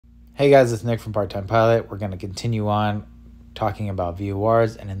Hey guys, it's Nick from Part-Time Pilot. We're going to continue on talking about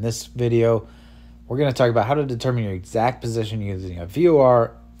VORs, and in this video, we're going to talk about how to determine your exact position using a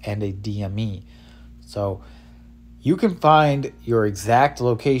VOR and a DME. So you can find your exact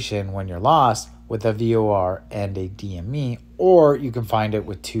location when you're lost with a VOR and a DME, or you can find it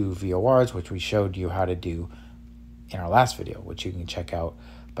with two VORs, which we showed you how to do in our last video, which you can check out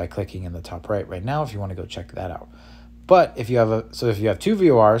by clicking in the top right now if you want to go check that out. But if you have two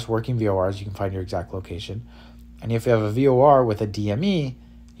VORs, working VORs, you can find your exact location. And if you have a VOR with a DME,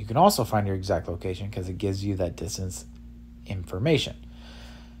 you can also find your exact location because it gives you that distance information.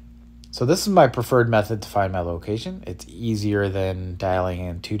 So this is my preferred method to find my location. It's easier than dialing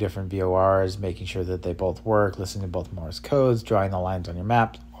in two different VORs, making sure that they both work, listening to both Morse codes, drawing the lines on your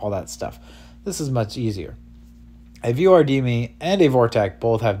map, all that stuff. This is much easier. A VOR DME and a VORTAC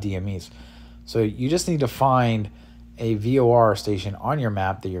both have DMEs. So you just need to find a VOR station on your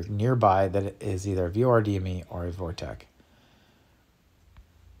map that you're nearby that is either a VOR DME or a VORTAC.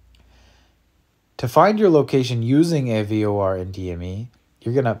 To find your location using a VOR and DME,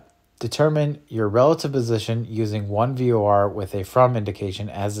 you're going to determine your relative position using one VOR with a from indication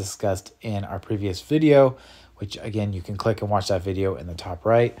as discussed in our previous video, which again, you can click and watch that video in the top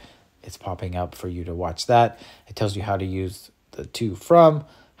right. It's popping up for you to watch that. It tells you how to use the to from,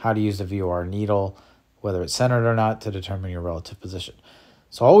 how to use the VOR needle, whether it's centered or not, to determine your relative position.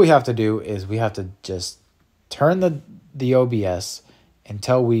 So all we have to do is we have to just turn the OBS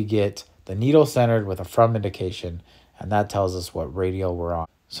until we get the needle centered with a from indication, and that tells us what radial we're on.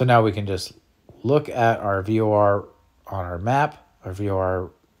 So now we can just look at our VOR on our map, our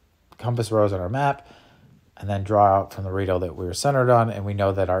VOR compass rose on our map, and then draw out from the radial that we were centered on, and we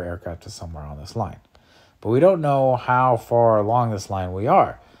know that our aircraft is somewhere on this line. But we don't know how far along this line we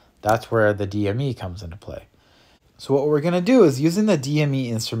are. That's where the DME comes into play. So what we're going to do is using the DME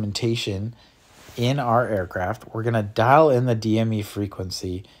instrumentation in our aircraft, we're going to dial in the DME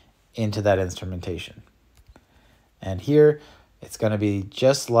frequency into that instrumentation. And here it's going to be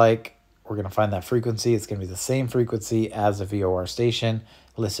just like we're going to find that frequency. It's going to be the same frequency as the VOR station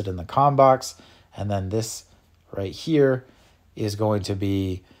listed in the COM box. And then this right here is going to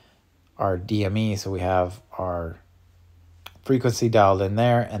be our DME. So we have our frequency dialed in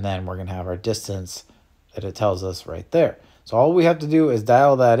there, and then we're going to have our distance that it tells us right there. So all we have to do is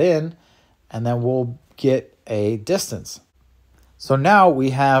dial that in, and then we'll get a distance. So now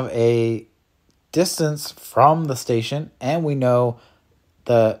we have a distance from the station, and we know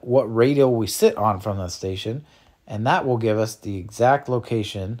what radial we sit on from the station, and that will give us the exact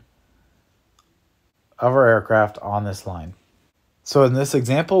location of our aircraft on this line. So in this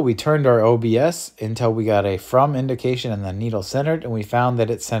example, we turned our OBS until we got a from indication and then needle centered, and we found that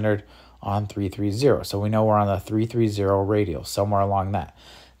it's centered on 330. So we know we're on the 330 radial, somewhere along that.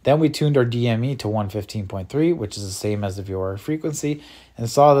 Then we tuned our DME to 115.3, which is the same as the VOR frequency, and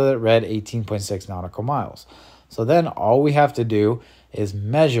saw that it read 18.6 nautical miles. So then all we have to do is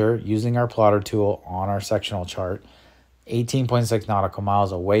measure using our plotter tool on our sectional chart 18.6 nautical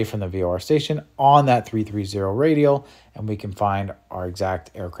miles away from the VOR station on that 330 radial, and we can find our exact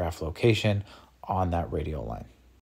aircraft location on that radial line.